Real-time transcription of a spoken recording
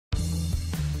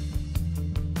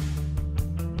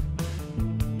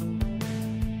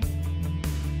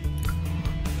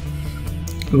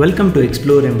Welcome to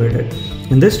Explore Embedded.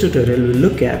 In this tutorial, we'll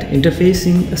look at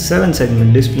interfacing a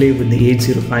 7-segment display with the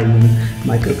 8051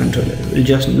 microcontroller. We'll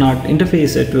just not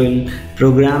interface it, we'll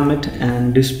program it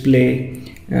and display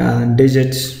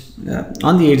digits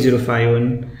on the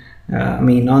 8051,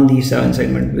 on the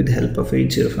 7-segment with the help of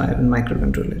 8051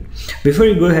 microcontroller. Before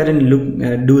you go ahead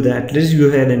and do that, let's go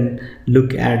ahead and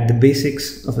look at the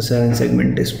basics of a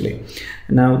 7-segment display.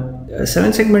 Now,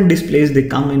 7-segment displays, they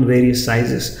come in various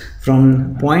sizes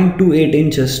from 0.28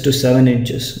 inches to 7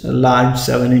 inches, a large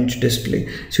 7-inch display.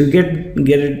 So you get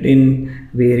it in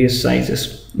various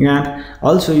sizes, and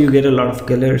also you get a lot of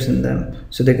colors in them.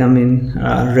 So they come in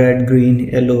red, green,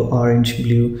 yellow, orange,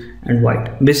 blue, and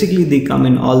white. Basically, they come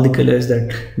in all the colors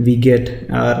that we get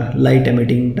our light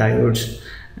emitting diodes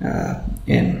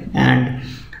in. And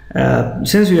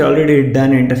since we already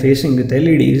done interfacing with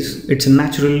LEDs, it's a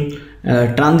natural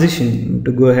transition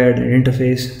to go ahead and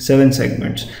interface 7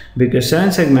 segments, because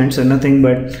 7 segments are nothing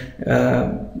but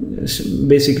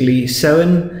basically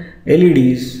 7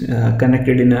 LEDs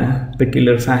connected in a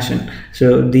peculiar fashion.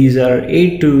 So these are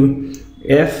A to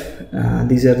F,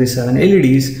 these are the 7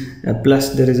 LEDs,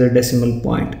 plus there is a decimal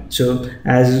point. So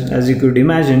as you could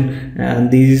imagine,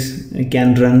 these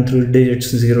can run through digits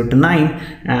 0 to 9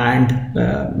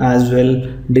 and as well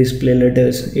display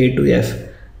letters A to F.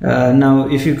 Now,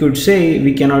 if you could say,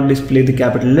 we cannot display the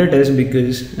capital letters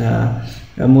because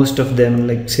most of them,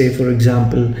 like say for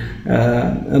example,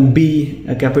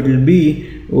 a capital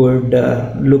B would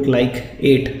look like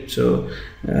 8. So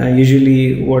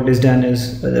usually what is done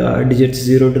is digits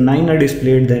 0 to 9 are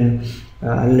displayed, then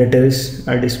letters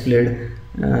are displayed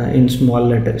in small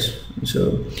letters.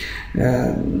 So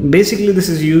basically this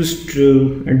is used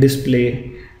to display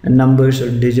numbers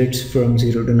or digits from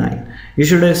 0 to 9. You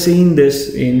should have seen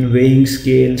this in weighing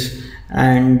scales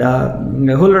and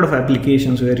a whole lot of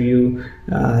applications where you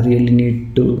really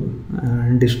need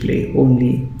to display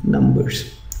only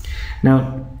numbers.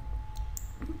 Now,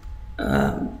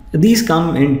 these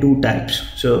come in 2 types.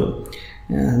 So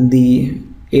the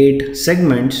 8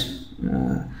 segments,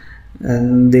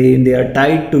 and they are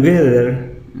tied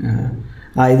together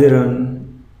either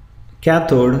on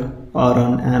cathode or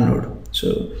on anode.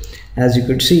 So as you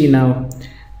could see now,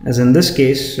 as in this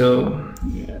case, so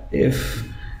if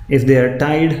they are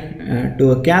tied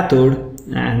to a cathode,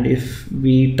 and if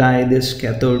we tie this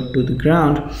cathode to the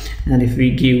ground, and if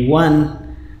we give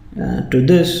 1 to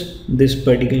this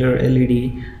particular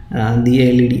LED,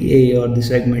 the LED A or the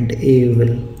segment A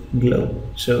will glow.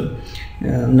 So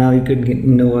now you could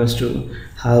know as to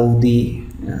how the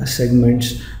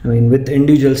segments, with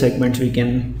individual segments we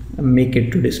can make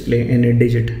it to display any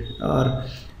digit or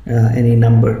any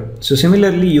number. So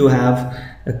similarly, you have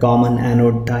a common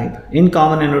anode type. In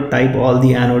common anode type, all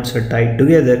the anodes are tied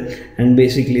together, and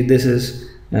basically this is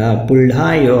pulled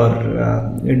high, or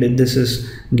this is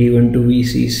given to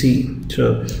VCC.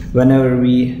 So whenever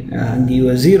we give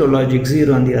a 0, logic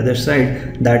 0 on the other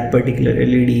side, that particular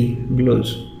LED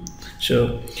glows.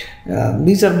 So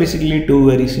these are basically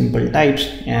 2 very simple types,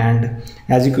 and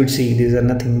as you could see, these are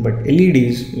nothing but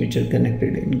LEDs which are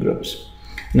connected in groups.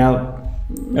 Now,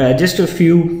 just a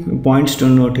few points to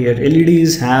note here.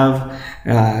 LEDs have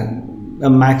a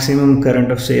maximum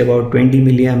current of say about 20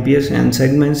 milliamperes, and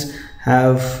segments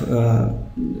have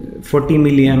 40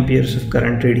 milliamperes of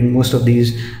current rating. Most of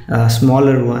these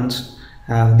smaller ones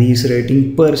have these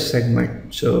rating per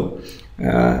segment. So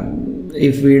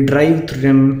if we drive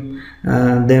them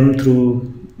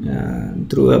through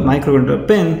a microcontroller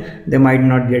pin, they might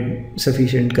not get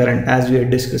sufficient current. As we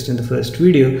had discussed in the first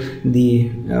video,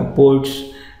 the ports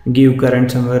give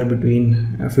current somewhere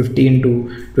between 15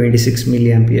 to 26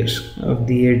 milliamperes of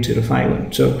the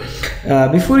 8051. So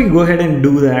before we go ahead and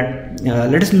do that,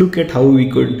 let us look at how we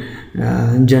could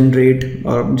generate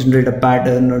a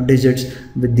pattern or digits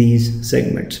with these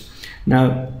segments.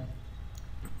 Now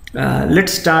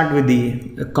let's start with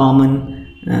the common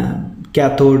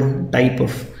cathode type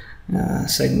of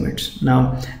segments.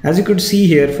 Now, as you could see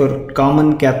here, for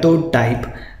common cathode type,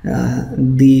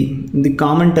 the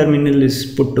common terminal is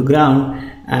put to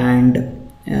ground, and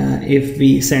if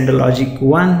we send a logic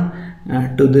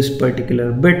 1 to this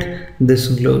particular bit, this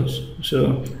glows.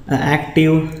 So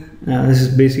active, this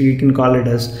is basically, you can call it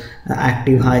as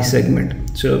active high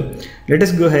segment. So let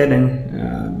us go ahead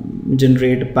and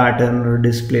generate a pattern or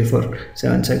display for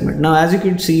 7 segment. Now, as you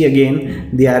could see, again,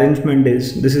 the arrangement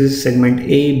is, this is segment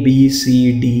A, B,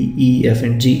 C, D, E, F,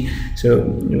 and G. So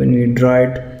when we draw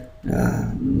it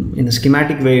in a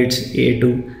schematic way, it's A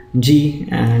to G,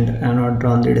 and I'm not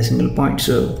drawn the decimal point.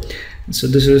 So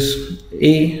this is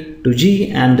A to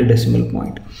G and the decimal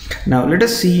point. Now let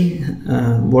us see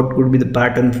what could be the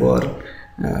pattern for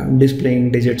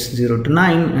displaying digits 0 to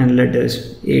 9 and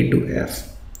letters A to F.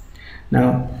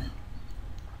 Now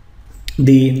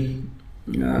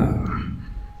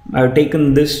I've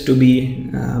taken this to be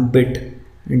bit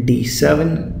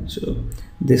D7, so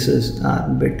this is our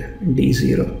bit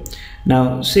D0.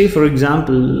 Now say for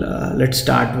example, let's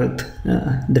start with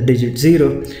the digit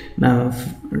 0. Now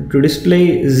to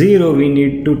display 0 we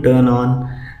need to turn on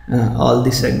all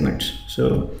the segments,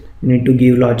 so we need to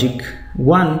give logic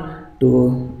 1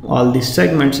 to all these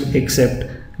segments except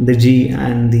the G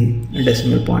and the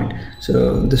decimal point.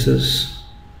 So this is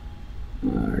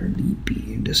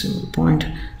DP decimal point,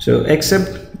 so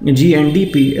except G and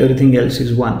DP everything else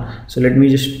is 1. So let me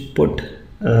just put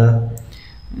 0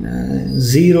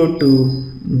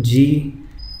 to G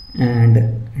and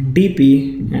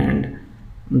DP, and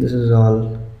this is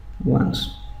all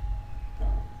ones.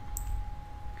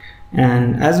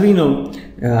 And as we know,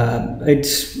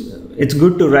 it's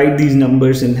good to write these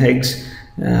numbers in hex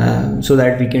so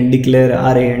that we can declare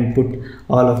array and put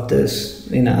all of this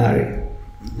in an array.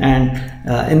 And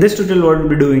in this tutorial what we'll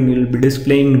be doing, we'll be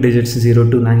displaying digits 0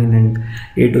 to 9 and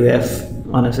A to F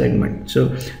on a segment.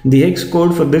 So the hex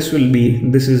code for this will be,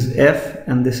 this is F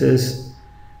and this is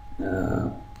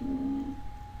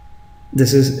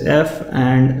F,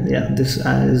 and yeah, this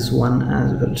is 1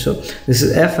 as well. So this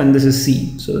is F and this is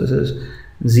C, so this is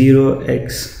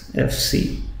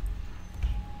 0xFC.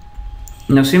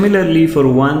 Now similarly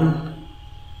for 1,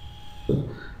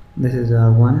 this is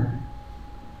 1.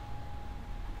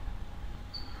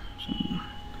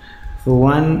 For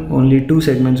 1 only 2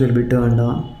 segments will be turned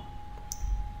on,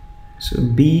 so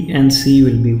B and C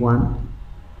will be 1,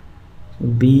 so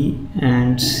B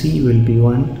and C will be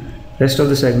 1, rest of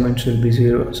the segments will be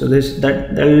 0. So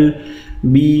that will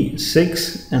be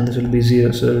 6 and this will be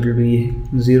 0, so it will be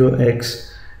 0x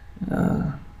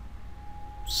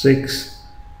 6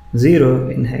 0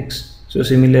 in hex. So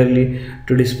similarly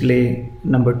to display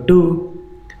number 2,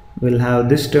 we'll have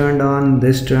this turned on,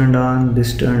 this turned on,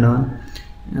 this turned on,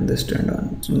 and this turned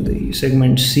on. So the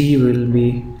segment C will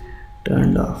be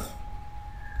turned off.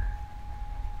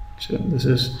 So this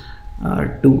is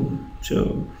our 2.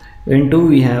 So in 2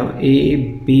 we have A,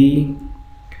 B,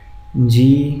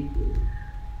 G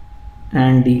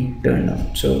and D turned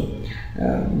on. So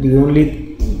the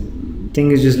only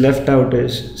thing is just left out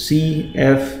is C,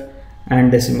 F and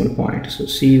decimal point. So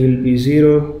C will be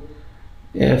 0,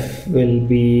 F will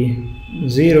be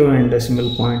 0 and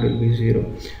decimal point will be 0,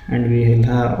 and we will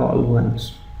have all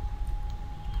ones.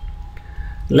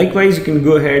 Likewise you can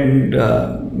go ahead and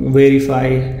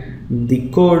verify the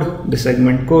code, the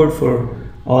segment code for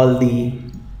all the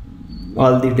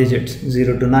digits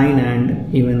 0 to 9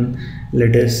 and even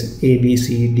letters A, B,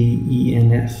 C, D, E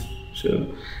and F. So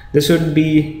this would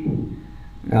be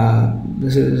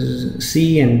this is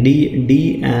C and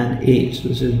D and A, so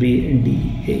this will be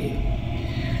D, A.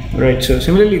 Right, so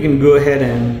similarly you can go ahead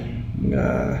and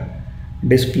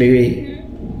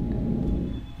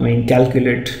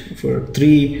calculate for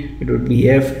 3, it would be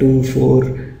F2, 4,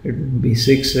 it would be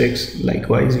 6, 6,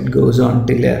 likewise it goes on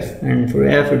till F, and for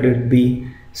F it would be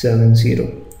 7,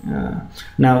 0.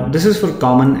 Now this is for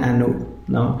common anode.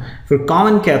 Now for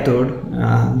common cathode,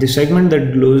 the segment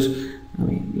that glows,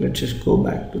 let's just go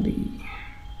back to the,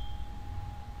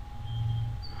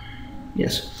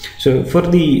 yes. So for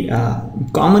the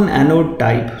common anode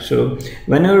type, so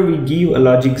whenever we give a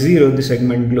logic 0, the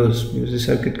segment glows because the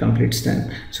circuit completes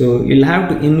then. So you'll have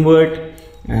to invert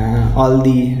all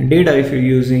the data if you're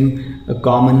using a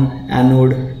common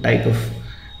anode type of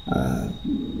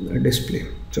display.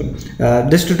 So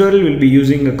this tutorial will be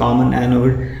using a common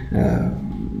anode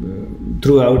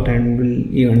throughout, and we'll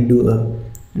even do a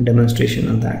demonstration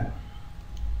on that.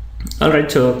 Alright,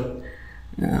 so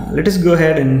let us go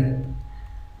ahead and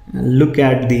look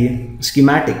at the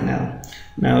schematic now.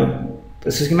 Now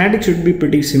the schematic should be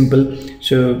pretty simple.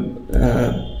 So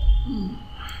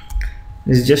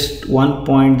there's just one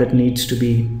point that needs to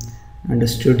be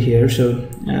understood here. So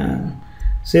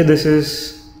say this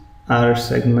is our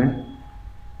segment.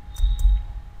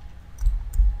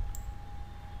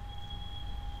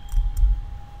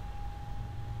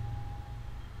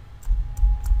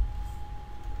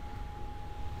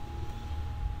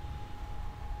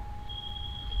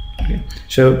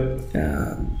 So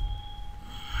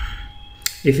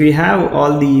if we have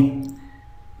all the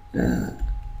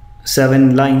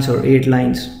 7 lines or 8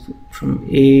 lines from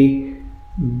A,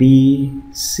 B,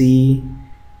 C,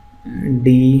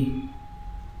 D,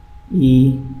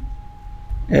 E,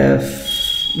 F,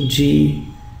 G,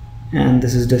 and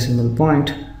this is decimal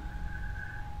point.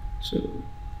 So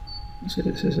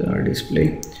this is our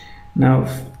display. Now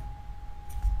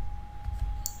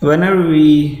whenever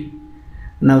we,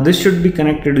 now this should be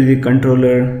connected to the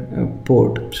controller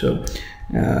port. So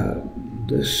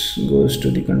this goes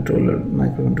to the controller,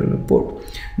 microcontroller port.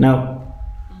 Now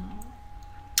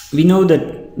we know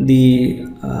that the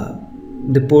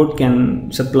port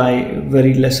can supply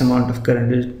very less amount of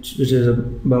current, which is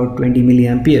about 20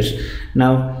 milliamperes.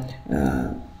 Now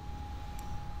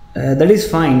that is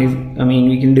fine. If, I mean,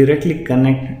 we can directly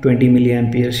connect 20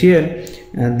 milliamperes here.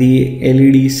 The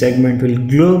LED segment will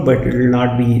glow, but it will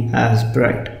not be as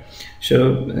bright.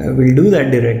 So we'll do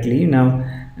that directly. Now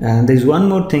there's one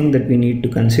more thing that we need to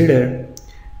consider.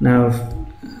 Now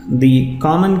the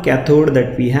common cathode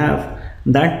that we have,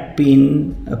 that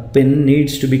pin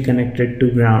needs to be connected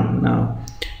to ground. Now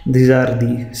these are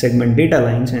the segment data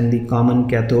lines and the common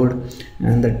cathode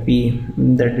and that we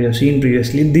have seen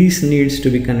previously. This needs to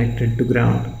be connected to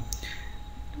ground.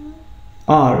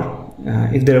 Or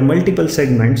if there are multiple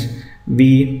segments,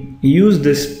 we use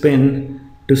this pin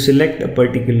to select a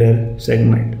particular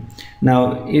segment.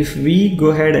 Now if we go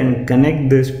ahead and connect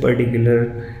this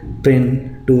particular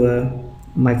pin to a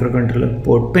microcontroller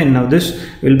port pin, now this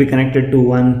will be connected to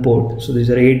one port. So these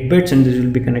are 8 bits and this will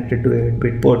be connected to a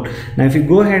 8-bit port. Now if you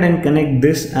go ahead and connect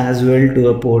this as well to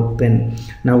a port pin,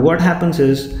 now what happens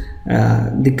is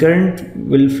the current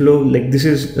will flow, like this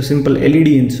is a simple LED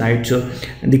inside, so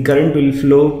the current will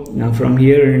flow from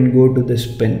here and go to this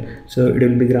pin, so it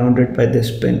will be grounded by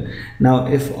this pin. Now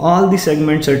if all the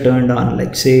segments are turned on,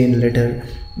 like say in letter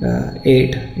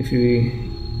 8, if we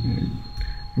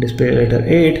display letter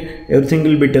 8, everything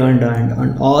will be turned on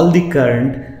and all the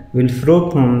current will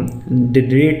flow from the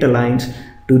data lines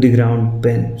to the ground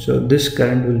pin. So this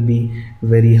current will be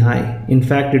very high. In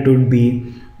fact, it would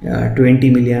be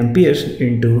 20 milliamperes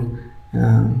into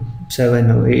 7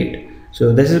 or 8.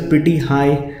 So this is a pretty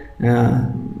high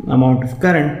amount of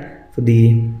current for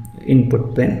the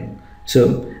input pin.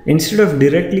 So instead of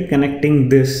directly connecting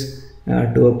this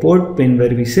to a port pin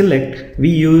where we select, we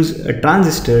use a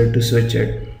transistor to switch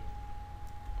it.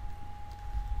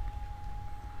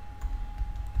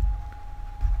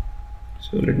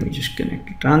 So let me just connect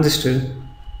a transistor.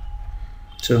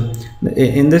 So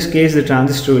in this case, the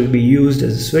transistor will be used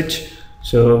as a switch.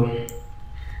 So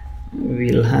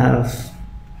we'll have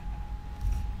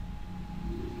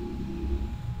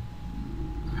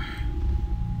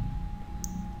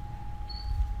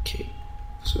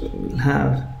so we'll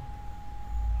have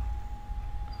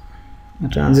a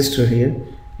transistor here.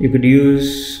 You could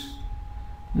use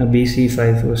a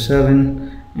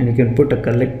BC547 and you can put a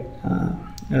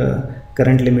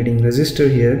current limiting resistor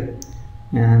here,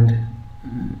 and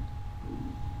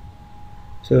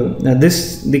so now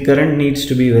the current needs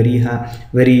to be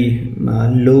very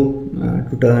low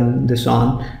to turn this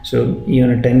on. So even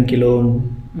a 10 kilo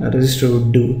ohm resistor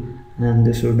would do, and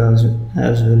this would as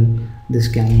well. This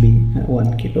can be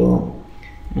 1 kilo ohm.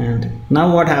 And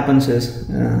now what happens is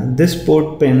this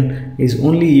port pin is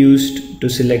only used to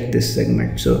select this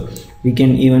segment. So we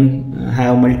can even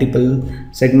have multiple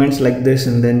segments like this,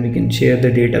 and then we can share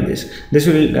the database. This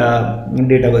will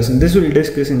database, and this we'll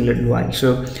discuss in a little while.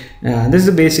 So this is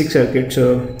the basic circuit.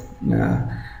 So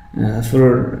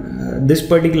for this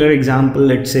particular example,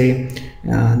 let's say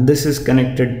this is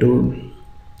connected to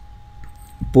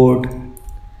port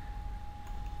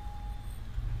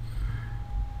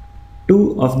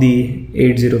 2 of the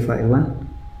 8051.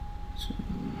 So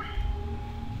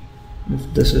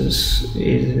if this is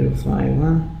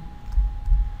 8051,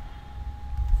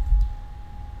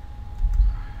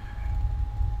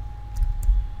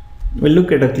 we'll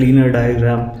look at a cleaner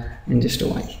diagram in just a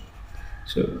while.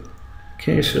 So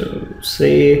okay, so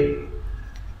say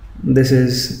this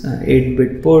is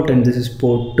 8-bit port and this is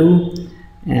port 2,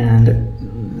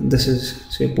 and this is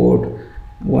say port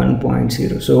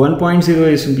 1.0. So 1.0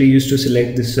 is simply used to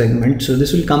select this segment. So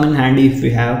this will come in handy if we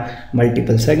have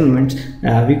multiple segments.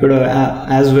 We could have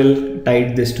as well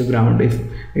tied this to ground if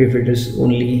it is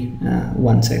only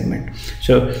one segment.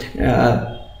 So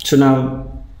so now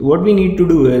what we need to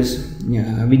do is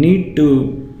we need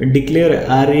to declare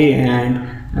array and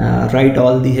write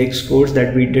all the hex codes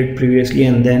that we did previously,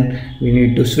 and then we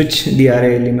need to switch the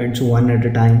array elements one at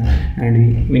a time,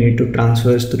 and we need to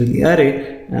transverse through the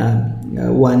array.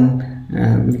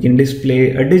 We can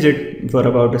display a digit for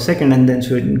about a second, and then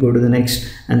so we go to the next,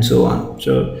 and so on.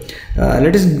 So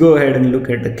let us go ahead and look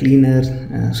at the cleaner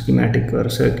schematic or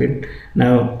circuit.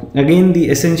 Now again, the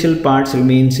essential parts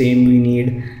remain same. We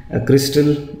need a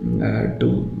crystal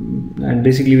and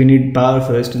basically we need power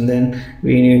first, and then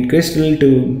we need crystal to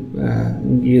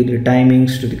give the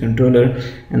timings to the controller,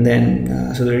 and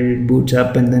then so that it boots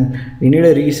up, and then we need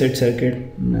a reset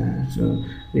circuit. So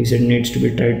we said needs to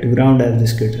be tied to ground as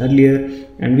discussed earlier,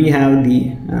 and we have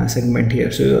the segment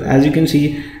here. So as you can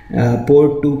see,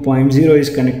 port 2.0 is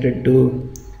connected to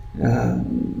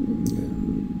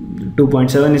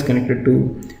 2.7 is connected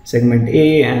to segment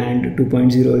A, and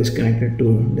 2.0 is connected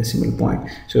to decimal point.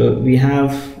 So we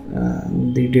have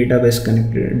the data bus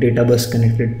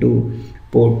connected to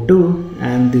port 2,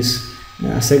 and this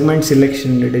segment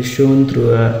selection, it is shown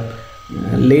through a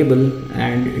label,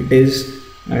 and it is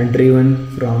driven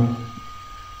from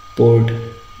port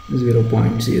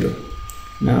 0.0.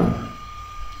 Now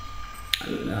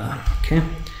okay,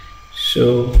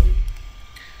 so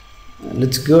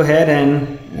let's go ahead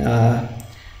and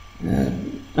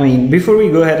before we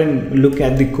go ahead and look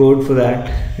at the code for that,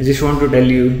 I just want to tell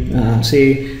you,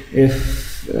 say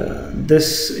if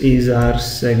this is our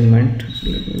segment, so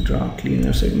let me draw a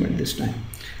cleaner segment this time.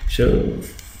 So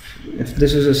if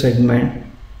this is a segment,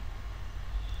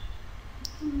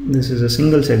 this is a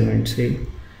single segment, say,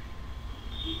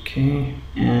 okay,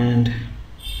 and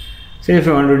say if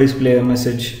I want to display a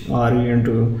message, or you want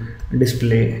to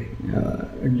display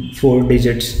 4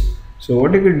 digits, so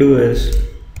what you could do is,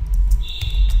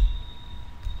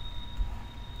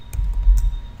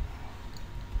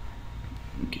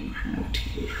 you can have it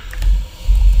here.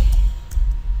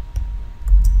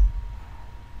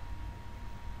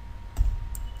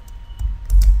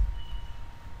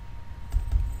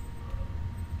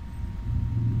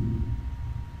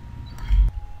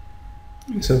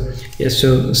 So yes,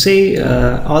 so say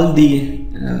all the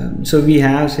so we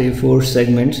have, say, 4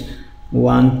 segments,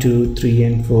 1, 2, 3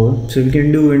 and 4. So we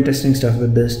can do interesting stuff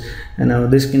with this, and now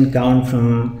this can count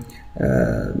from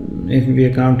if we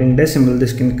are counting decimal,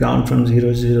 this can count from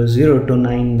 000 to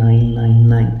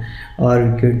 9999,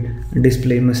 or we could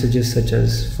display messages such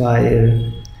as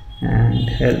fire and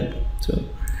help. So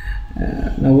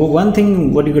now one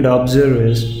thing what you could observe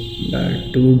is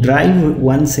to drive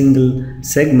one single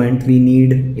segment we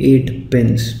need 8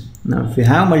 pins. Now if we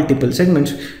have multiple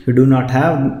segments, we do not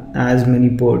have as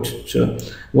many ports, so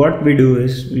what we do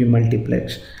is we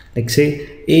multiplex. Like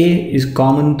say A is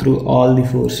common through all the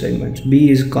 4 segments, B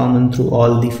is common through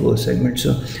all the 4 segments.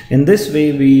 So in this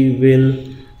way we will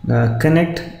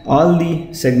connect all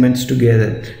the segments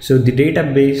together. So the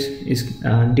database is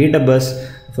data bus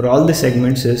for all the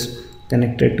segments is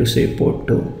connected to, say, port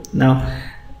 2. Now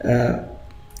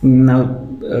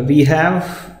we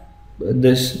have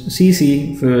this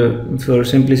CC. For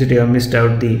simplicity, I missed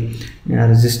out the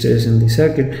resistors in the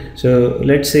circuit. So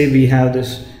let's say we have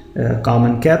this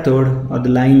common cathode, or the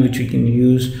line which we can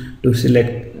use to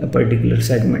select a particular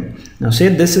segment. Now say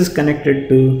this is connected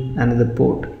to another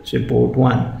port, say port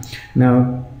 1.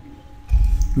 Now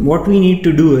what we need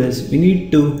to do is we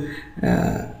need to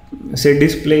say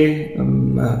display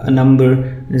a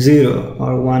number 0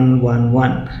 or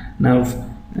 111. Now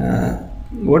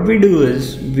what we do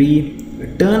is we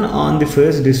turn on the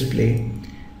first display,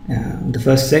 the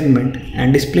first segment,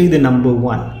 and display the number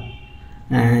 1,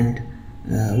 and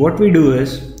what we do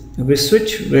is we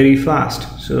switch very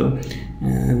fast. So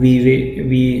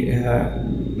we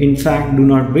in fact do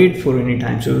not wait for any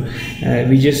time. So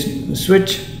we just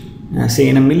switch say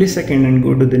in a millisecond and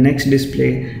go to the next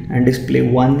display and display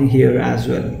 1 here as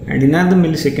well, and in another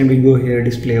millisecond we go here,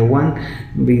 display a 1,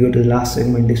 we go to the last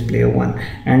segment, display a 1.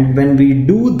 And when we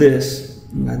do this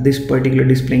particular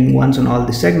displaying ones on all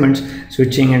the segments,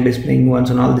 switching and displaying ones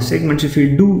on all the segments, if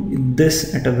we do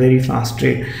this at a very fast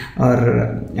rate,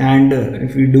 or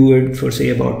if we do it for, say,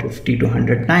 about 50 to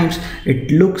 100 times, it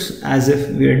looks as if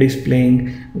we are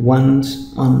displaying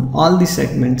ones on all the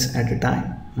segments at a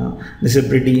time. Now, this is a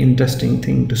pretty interesting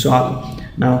thing to solve.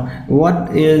 Now,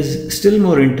 what is still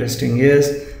more interesting is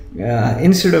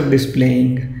instead of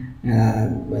displaying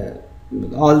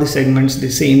all the segments the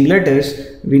same letters,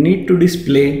 we need to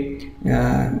display,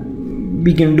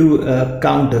 we can do a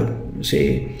counter.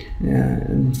 Say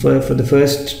for the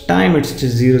first time it's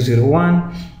just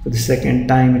 001, for the second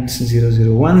time it's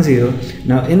 0010.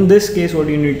 Now in this case what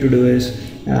you need to do is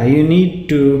you need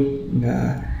to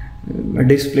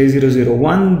display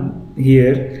 001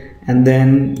 here, and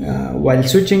then while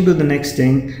switching to the next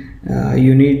thing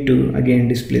you need to again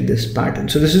display this pattern.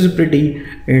 So this is a pretty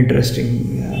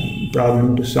interesting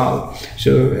problem to solve.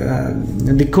 So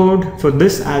the code for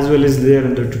this as well is there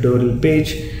on the tutorial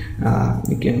page.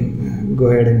 You can go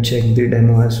ahead and check the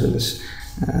demo as well as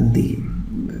the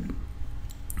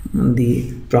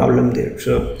problem there.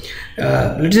 So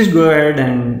let's just go ahead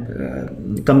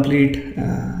and complete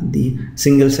the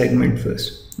single segment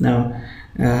first. Now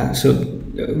So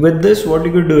with this, what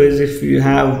you could do is, if you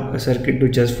have a circuit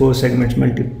which has 4 segments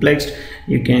multiplexed,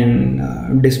 you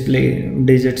can display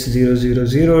digits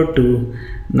 000 to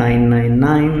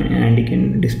 999, and you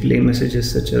can display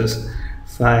messages such as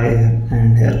fire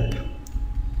and help.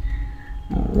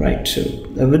 Alright, so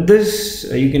with this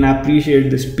you can appreciate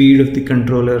the speed of the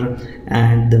controller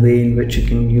and the way in which you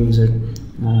can use it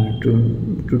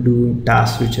to do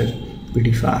tasks which are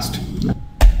pretty fast.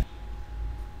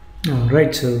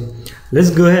 Alright, so let's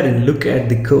go ahead and look at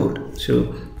the code.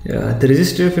 So the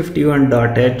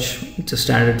register51.h, it's a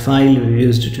standard file. We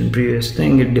used it in previous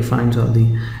thing. It defines all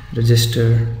the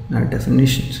register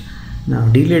definitions. Now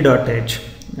delay.h,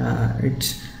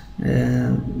 it's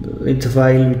a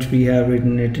file which we have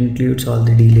written. It includes all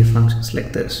the delay functions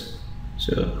like this.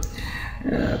 So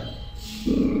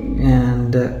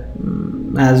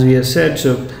as we have said,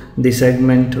 so the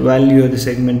segment value or the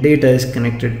segment data is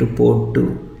connected to port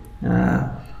 2.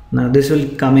 Now this will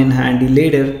come in handy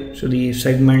later. So the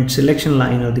segment selection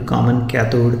line, or the common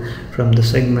cathode from the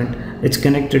segment, it's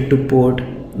connected to port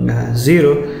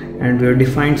 0, and we have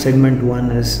defined segment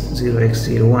 1 as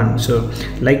 0x01. So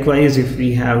likewise, if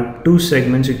we have 2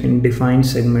 segments, you can define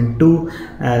segment 2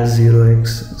 as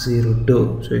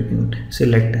 0x02. So you can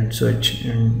select and switch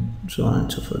and so on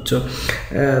and so forth. So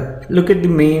look at the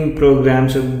main program.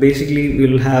 So basically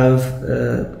we'll have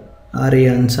array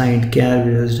unsigned char.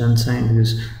 We used unsigned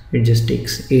because it just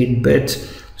takes 8 bits.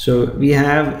 So we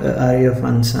have an array of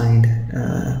unsigned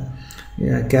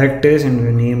characters, and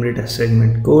we named it as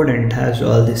segment code, and it has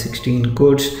all the 16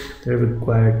 codes that are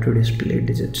required to display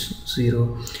digits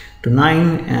 0 to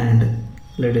 9 and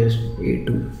letters A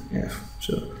to F.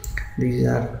 So these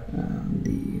are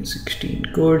the 16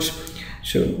 codes.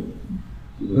 So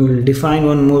we will define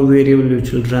one more variable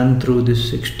which will run through this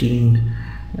 16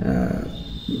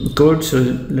 code. So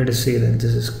let us say that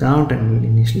this is count, and we'll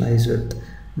initialize with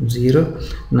 0.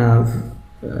 Now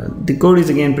the code is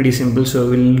again pretty simple. So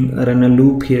we'll run a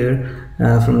loop here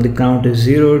from the count is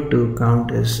 0 to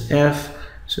count is F.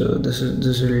 So this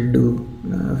will do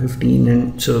 15,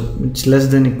 and so it's less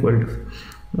than equal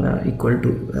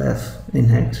to F in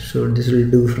hex. So this will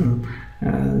do from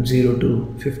 0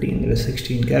 to 15. There are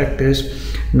 16 characters.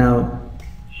 Now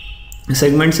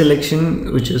segment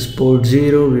selection, which is port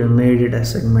 0, we have made it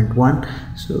as segment 1.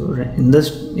 So in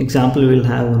this example we will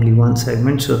have only one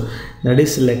segment, so that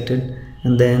is selected,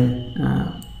 and then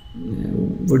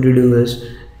what you do is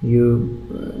you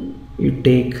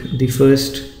take the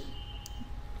first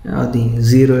the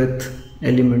 0th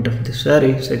element of this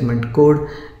array, segment code,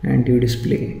 and you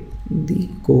display the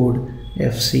code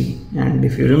FC. And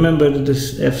if you remember,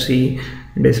 this FC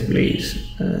displays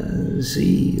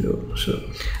 0. So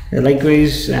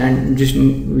likewise, and just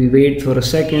we wait for a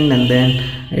second, and then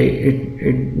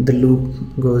the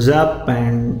loop goes up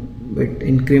and it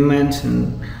increments,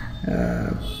 and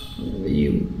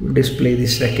you display the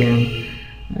second.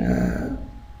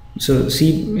 So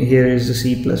C here is the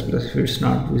C++, if it's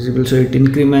not visible. So it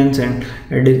increments and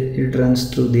it runs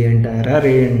through the entire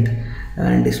array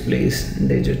and displays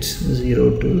digits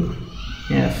 0 to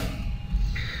F.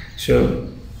 So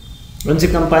once you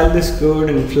compile this code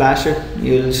and flash it,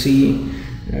 you will see,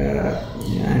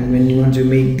 and once you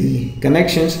make the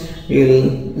connections, you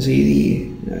will see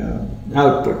the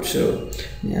output. So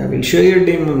yeah, we'll show you a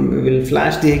demo. We will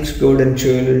flash the hex code and show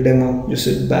you a demo. Just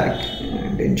sit back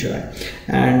and enjoy.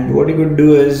 And what you could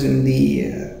do is you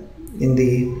could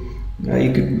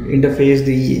interface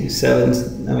the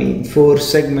 4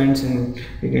 segments, and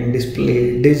you can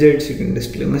display digits, you can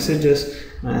display messages,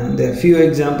 and there are few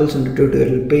examples on the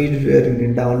tutorial page where you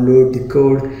can download the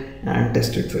code and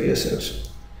test it for yourselves.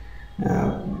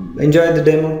 Enjoy the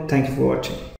demo. Thank you for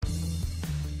watching.